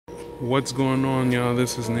What's going on, y'all?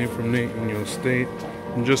 This is Nate from NateInYoState.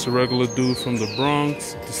 I'm just a regular dude from the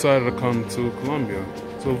Bronx. Decided to come to Colombia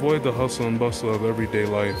to avoid the hustle and bustle of everyday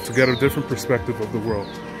life, to get a different perspective of the world.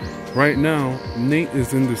 Right now, Nate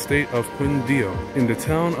is in the state of QUINDIO, in the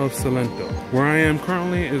town of Salento. Where I am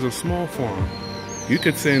currently is a small farm. You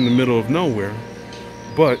could say in the middle of nowhere,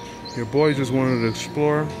 but your boy just wanted to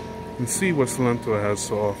explore and see what Salento has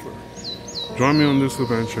to offer. Join me on this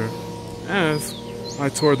adventure as I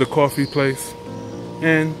tour the coffee place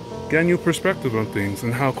and get a new perspective on things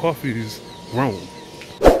and how coffee is grown.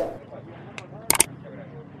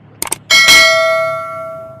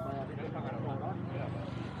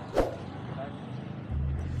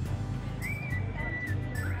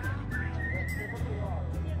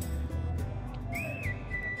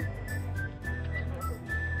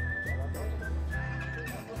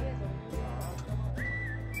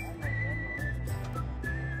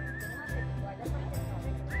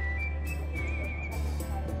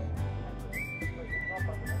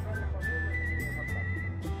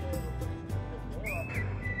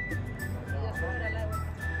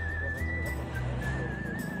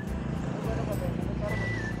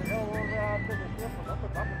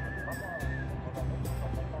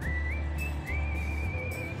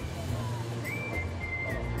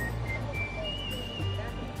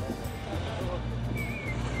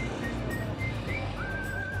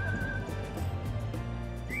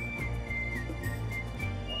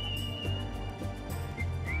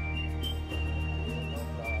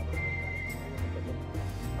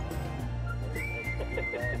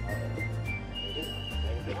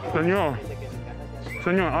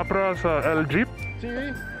 Señor, ¿abras el jeep? Sí.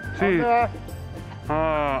 Sí.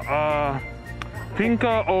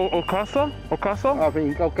 ¿Finca o Ocaso? ¿Ocaso?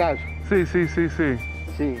 Finca Ocaso. Sí.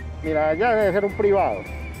 Sí. Mira, allá debe ser un privado.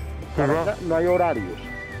 No hay horarios.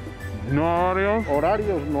 ¿No horarios?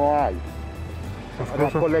 Horarios no hay.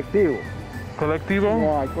 Colectivo. ¿Colectivo?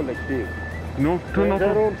 No hay colectivo. No, tú no.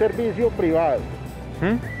 Debe ser un servicio privado.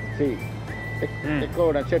 Sí. Te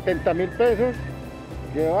cobran 70.000 pesos,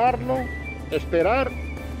 llevarlo, esperar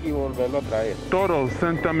y volverlo a traer. Todos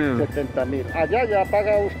 70.000. 70.000. Allá ya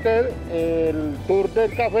paga usted el tour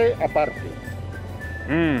del café aparte.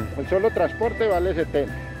 El solo transporte vale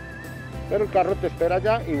 70. Pero el carro te espera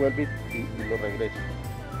allá y vuelve y lo regresa.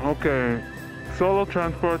 Ok, solo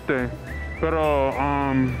transporte. Pero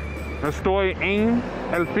estoy en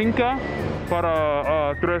el finca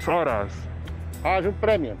para 3 horas. Es un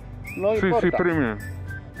premio. No importa. Sí, premio.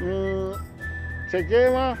 Se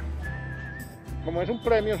lleva, como es un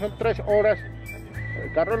premio, son 3 horas.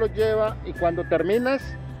 El carro lo lleva y cuando terminas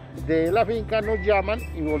de la finca nos llaman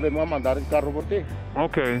y volvemos a mandar el carro por ti.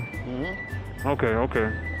 Ok.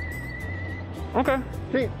 Ok.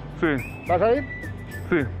 Sí. Sí. ¿Vas a ir?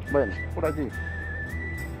 Sí. Bueno, por allí.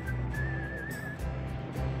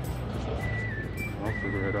 I'll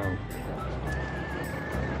figure it out.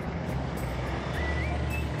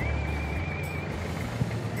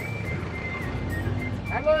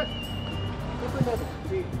 Carlos,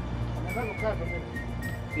 sí,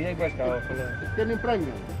 tiene un premio,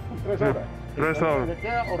 3 horas. 3 horas. Se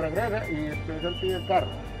queda o regresa y después él pide el carro.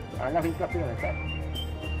 A la finca pide el carro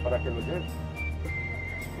para que lo lleve.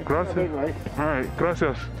 Gracias. All right,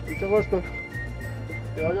 gracias. Mucho gusto.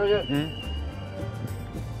 Te vaya bien.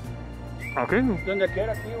 Okay. Donde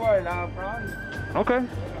quiera aquí o en la front. Okay.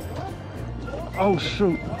 Oh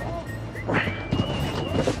shoot.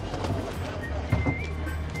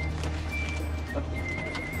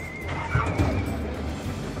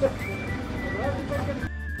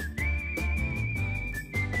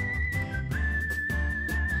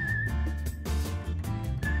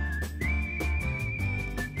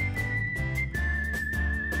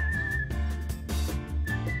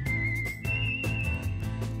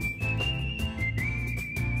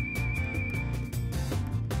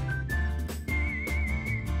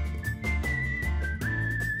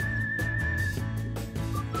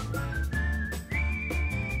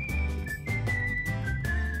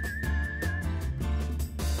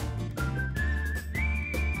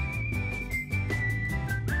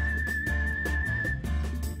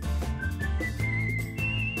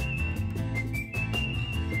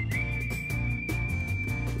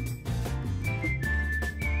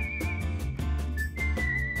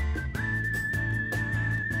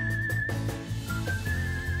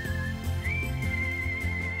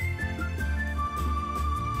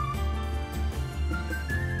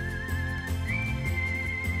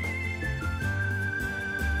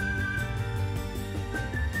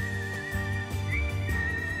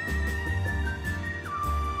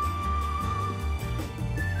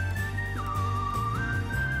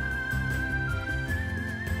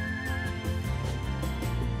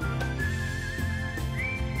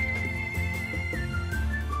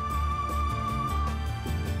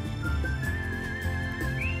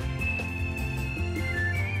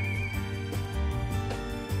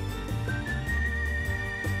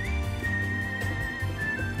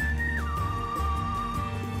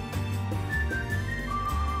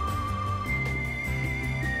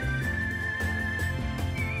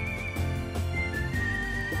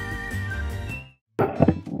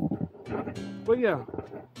 But yeah,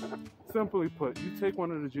 simply put, you take one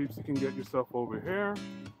of the Jeeps, you can get yourself over here.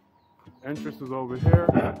 Entrance is over here.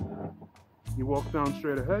 You walk down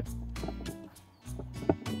straight ahead.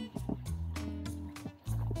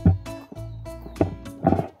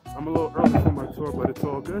 I'm a little early for my tour, but it's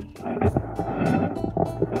all good.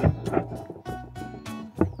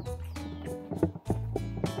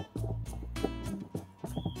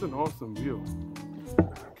 It's an awesome view. I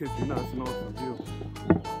kid you not, it's an awesome view.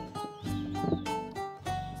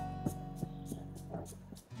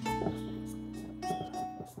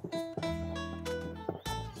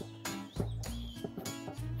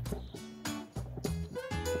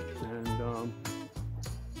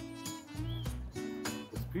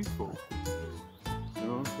 It's peaceful. You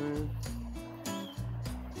know what I'm saying?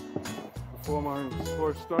 Before my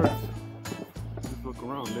tour starts, just look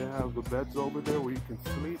around. They have the beds over there where you can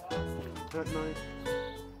sleep at night.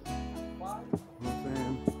 You know what I'm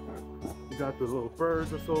saying? You got the little birds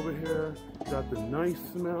that's over here. You got the nice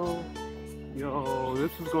smell. Yo,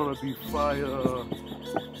 this is gonna be fire.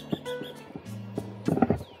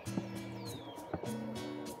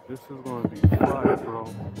 This is gonna be fire,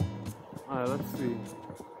 bro. Alright, let's see.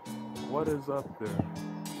 What is up there?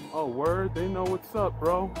 Oh, word, they know what's up,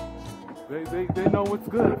 bro. They know what's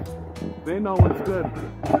good. They know what's good.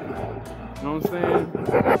 You know what I'm saying?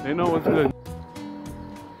 They know what's good.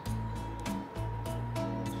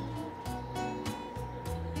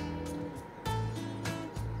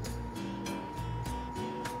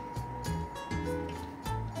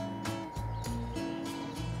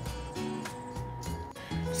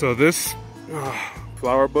 So this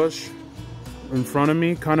flower bush in front of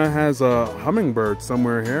me kind of has a hummingbird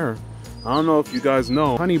somewhere here. I don't know if you guys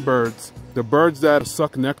know, honeybirds, the birds that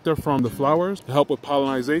suck nectar from the flowers to help with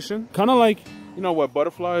pollination. Kind of like, you know, what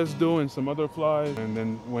butterflies do and some other flies. And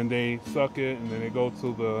then when they suck it and then they go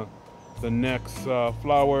to the next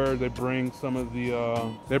flower, they bring some of the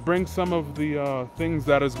things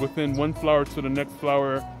that is within one flower to the next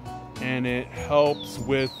flower, and it helps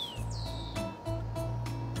with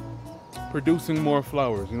producing more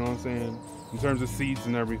flowers, you know what I'm saying? In terms of seeds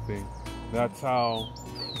and everything. That's how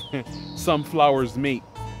some flowers mate.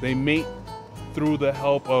 They mate through the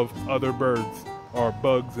help of other birds or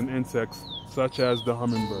bugs and insects, such as the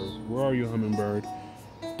hummingbird. Where are you, hummingbird?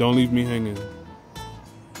 Don't leave me hanging.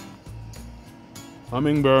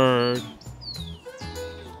 Hummingbird.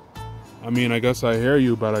 I mean, I guess I hear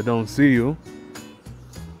you, but I don't see you.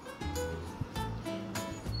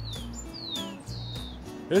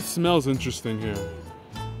 It smells interesting here.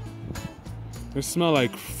 It smells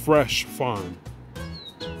like fresh farm.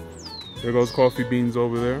 There goes coffee beans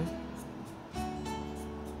over there.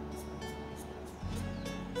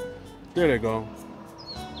 There they go.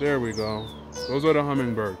 There we go. Those are the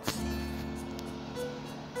hummingbirds.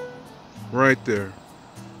 Right there.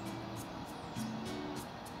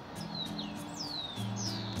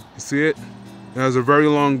 You see it? It has a very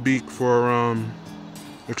long beak for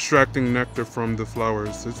extracting nectar from the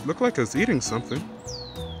flowers. It looks like it's eating something.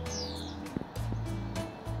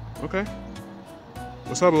 Okay.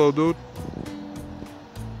 What's up, little dude?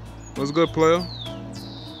 What's good, player?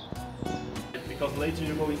 Because later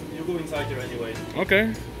you go inside here anyway.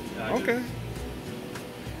 Okay. Yeah, okay.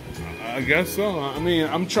 I guess so. I mean,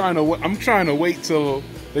 I'm trying to wait till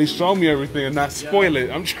they show me everything and not spoil it.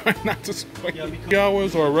 I'm trying not to spoil it. 3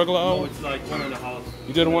 hours or a regular hour? No, it's like 1.5.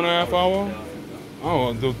 You did a 1.5 hour? Yeah.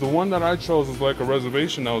 Oh, the one that I chose is like a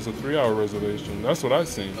reservation. That was a 3-hour reservation. That's what I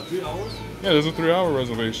seen. 3 hours? Yeah, there's a 3-hour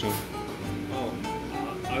reservation. Oh,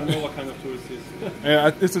 I don't know what kind of tour it is.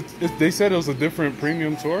 Yeah, they said it was a different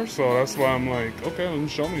premium tour, so that's why I'm like, okay, let me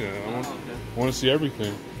show me that. I want to see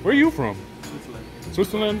everything. Where are you from? Switzerland.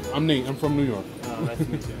 Switzerland? I'm Nate. I'm from New York. Nice to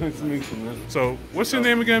meet you. Nice to meet you, man. So, what's your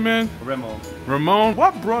name again, man? Ramon. Ramon.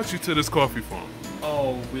 What brought you to this coffee farm?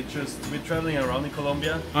 Oh, we're traveling around in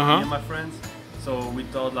Colombia, me and my friends. So we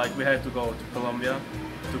thought like we had to go to Colombia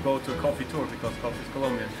to go to a coffee tour because coffee is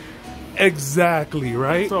Colombian. Exactly,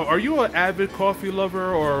 right? So are you an avid coffee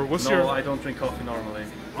lover or what's your... No, I don't drink coffee normally.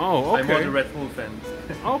 Oh, okay. I'm more the Red Bull fan.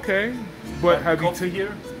 Okay. But have coffee you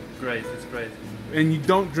here? Great, it's great. And you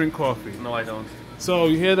don't drink coffee? No, I don't. So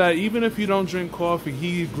you hear that? Even if you don't drink coffee,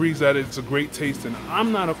 he agrees that it's a great taste. And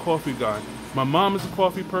I'm not a coffee guy. My mom is a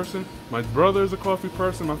coffee person. My brother is a coffee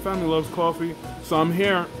person. My family loves coffee. So I'm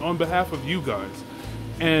here on behalf of you guys.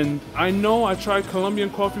 And I know I tried Colombian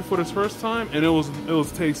coffee for this first time, and it was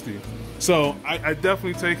tasty. So I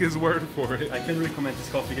definitely take his word for it. I can recommend this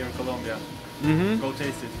coffee here in Colombia. Go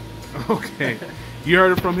taste it. Okay. You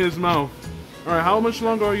heard it from his mouth. All right, how much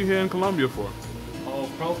longer are you here in Colombia for? Oh,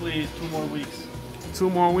 probably 2 more weeks. 2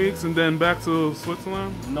 more weeks and then back to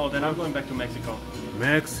Switzerland? No, then I'm going back to Mexico.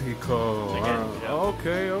 Mexico. Again,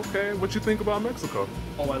 yeah. Okay. What you think about Mexico?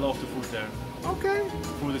 Oh, I love the food there. Okay.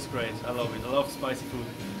 Food is great. I love it. I love spicy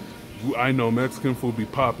food. I know Mexican food be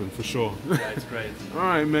popping for sure. Yeah, it's great. All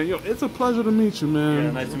right, man. Yo, it's a pleasure to meet you, man.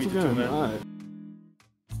 Yeah, nice to meet you too, man. All right.